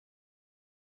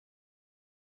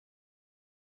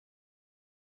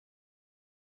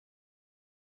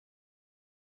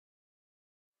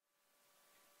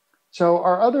So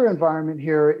our other environment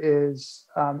here is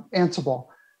Ansible.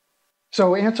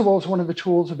 So Ansible is one of the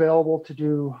tools available to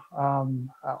do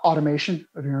automation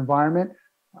of your environment.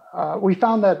 We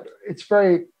found that it's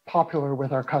very popular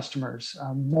with our customers.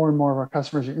 More and more of our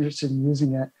customers are interested in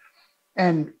using it.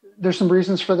 And there's some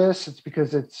reasons for this. It's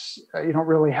because you don't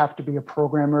really have to be a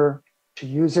programmer to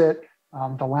use it.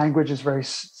 The language is very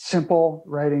simple,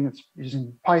 writing. It's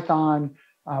using Python,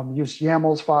 use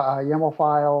YAML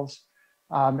files,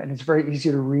 and it's very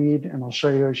easy to read. And I'll show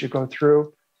you as you go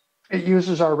through. It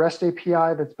uses our REST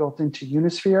API that's built into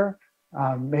Unisphere,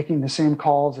 making the same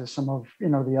calls as some of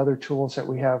the other tools that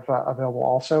we have available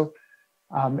also.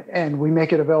 And we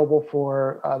make it available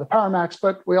for the PowerMax,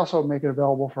 but we also make it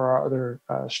available for our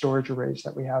other storage arrays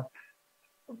that we have.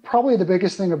 Probably the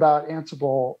biggest thing about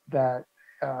Ansible that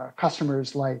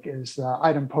customers like is the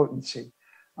item potency.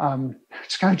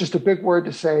 It's kind of just a big word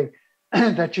to say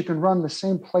that you can run the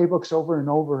same playbooks over and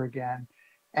over again,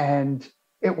 and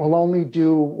it will only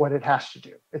do what it has to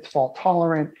do. It's fault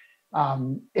tolerant.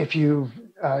 If you've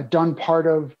done part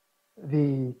of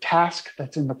the task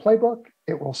that's in the playbook,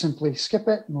 it will simply skip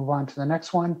it and move on to the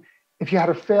next one. If you had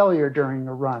a failure during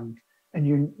a run and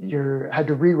you had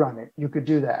to rerun it, you could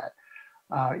do that.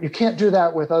 You can't do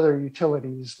that with other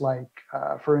utilities like,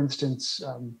 for instance,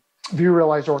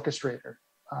 vRealize Orchestrator.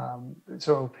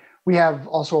 So we have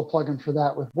also a plugin for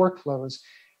that with workflows.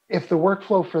 If the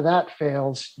workflow for that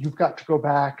fails, you've got to go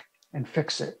back and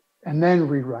fix it and then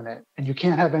rerun it. And you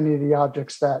can't have any of the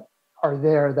objects that are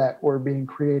there that were being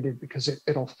created because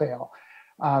it'll fail.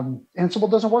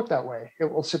 Ansible doesn't work that way. It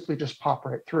will simply just pop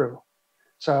right through.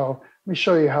 So let me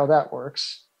show you how that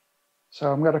works.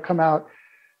 So I'm going to come out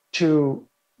to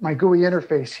my GUI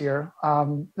interface here.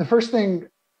 The first thing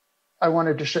I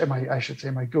wanted to show, I should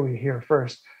say my GUI here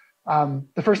first.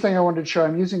 The first thing I wanted to show,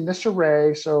 I'm using this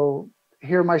array. So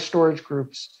here are my storage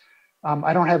groups.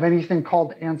 I don't have anything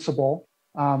called Ansible,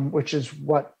 which is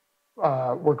what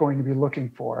we're going to be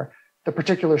looking for. The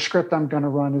particular script I'm going to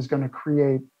run is going to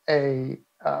create a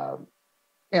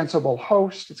Ansible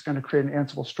host. It's going to create an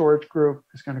Ansible storage group.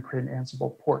 It's going to create an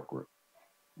Ansible port group.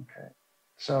 Okay,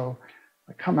 so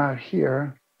I come out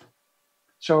here.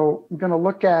 So I'm going to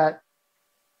look at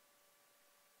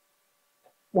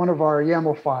one of our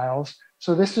YAML files.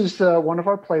 So this is one of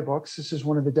our playbooks. This is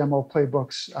one of the demo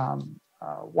playbooks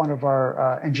one of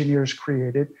our engineers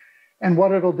created. And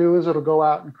what it'll do is it'll go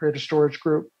out and create a storage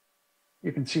group.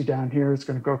 You can see down here, it's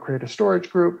going to go create a storage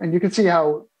group. And you can see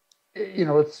how,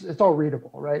 it's all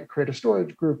readable, right? Create a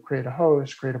storage group, create a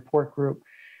host, create a port group.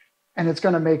 And it's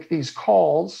going to make these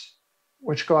calls,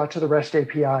 which go out to the REST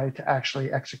API to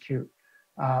actually execute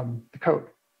the code.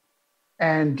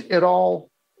 And it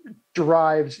all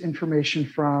derives information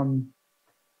from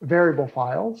variable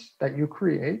files that you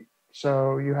create.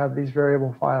 So you have these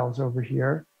variable files over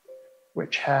here,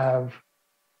 which have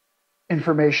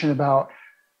information about,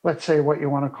 let's say, what you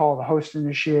want to call the host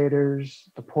initiators,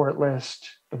 the port list,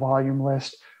 the volume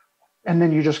list, and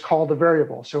then you just call the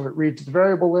variable. So it reads the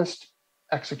variable list,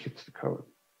 executes the code.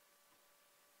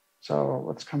 So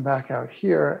let's come back out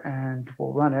here and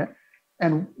we'll run it.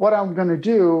 And what I'm going to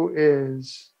do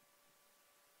is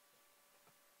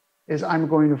I'm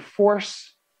going to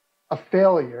force a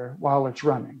failure while it's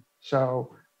running.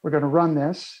 So we're going to run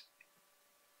this.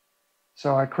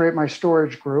 So I create my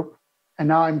storage group, and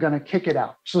now I'm going to kick it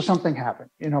out. So something happened.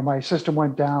 My system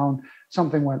went down,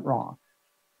 something went wrong.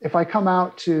 If I come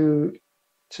out to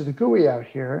the GUI out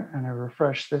here, and I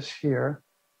refresh this here,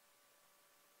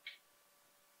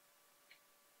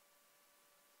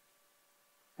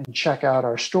 and check out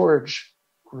our storage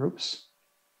groups,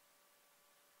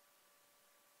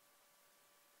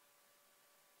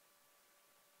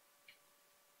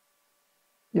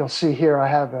 you'll see here I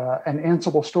have an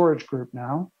Ansible storage group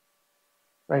now,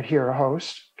 right here, a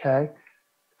host, okay?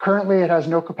 Currently it has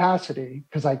no capacity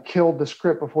because I killed the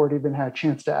script before it even had a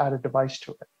chance to add a device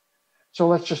to it. So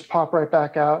let's just pop right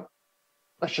back out.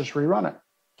 Let's just rerun it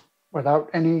without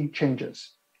any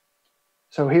changes.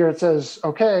 So here it says,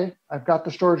 okay, I've got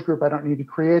the storage group. I don't need to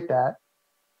create that,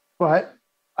 but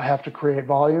I have to create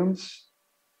volumes,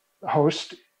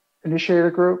 host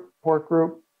initiator group, port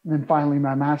group, and then finally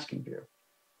my masking view.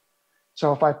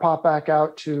 So if I pop back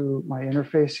out to my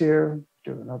interface here,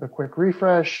 do another quick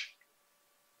refresh,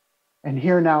 and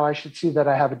here now I should see that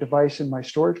I have a device in my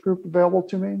storage group available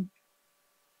to me.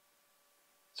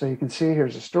 So you can see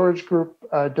here's a storage group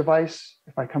device.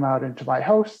 If I come out into my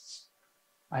hosts,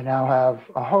 I now have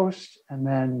a host. And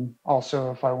then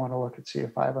also if I want to look and see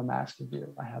if I have a masking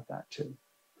view, I have that too.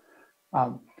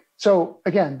 So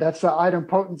again, that's the item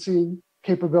potency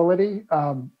capability.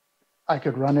 I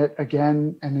could run it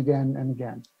again and again and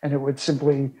again, and it would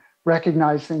simply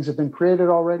recognize things have been created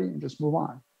already and just move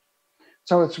on.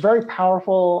 So it's very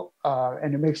powerful,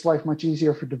 and it makes life much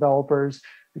easier for developers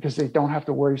because they don't have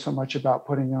to worry so much about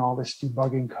putting in all this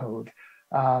debugging code.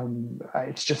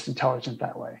 It's just intelligent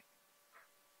that way.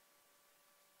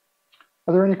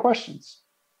 Are there any questions?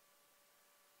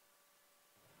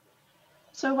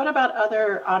 So what about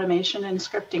other automation and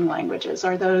scripting languages?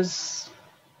 Are those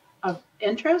of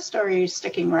interest, or are you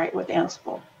sticking right with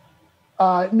Ansible?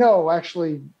 No,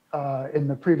 actually, in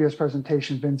the previous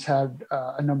presentation, Vince had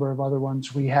a number of other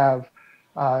ones. We have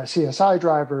CSI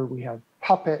driver, we have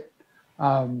Puppet,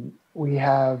 we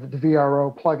have the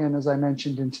VRO plugin, as I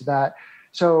mentioned, into that.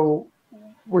 So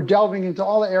we're delving into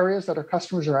all the areas that our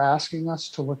customers are asking us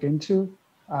to look into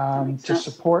to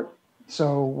support.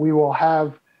 So we will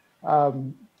have,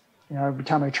 every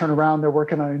time I turn around, they're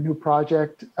working on a new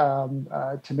project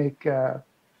to make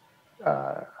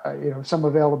some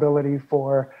availability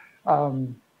for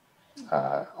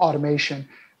automation.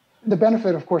 The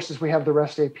benefit, of course, is we have the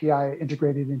REST API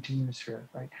integrated into Unisphere,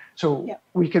 right? So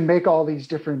we can make all these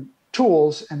different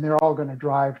tools, and they're all going to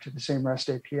drive to the same REST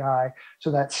API.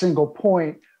 So that single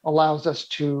point allows us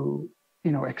to,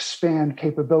 expand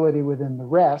capability within the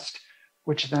REST,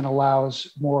 which then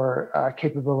allows more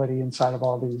capability inside of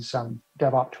all these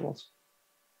DevOps tools.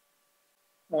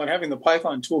 Well, and having the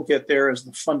Python toolkit there as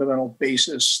the fundamental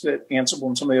basis that Ansible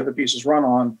and some of the other pieces run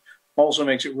on also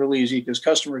makes it really easy, because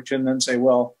customers can then say,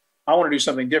 well, I want to do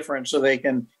something different. So they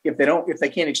can, if they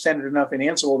can't extend it enough in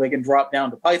Ansible, they can drop down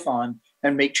to Python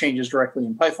and make changes directly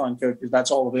in Python code, because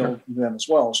that's all available to them as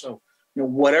well. So,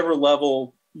 whatever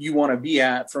level you want to be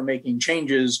at for making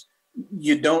changes,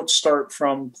 you don't start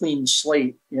from clean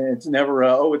slate. It's never,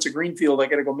 it's a greenfield, I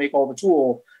got to go make all the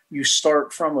tool. You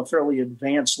start from a fairly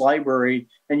advanced library,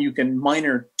 and you can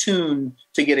minor tune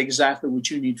to get exactly what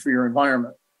you need for your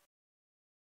environment.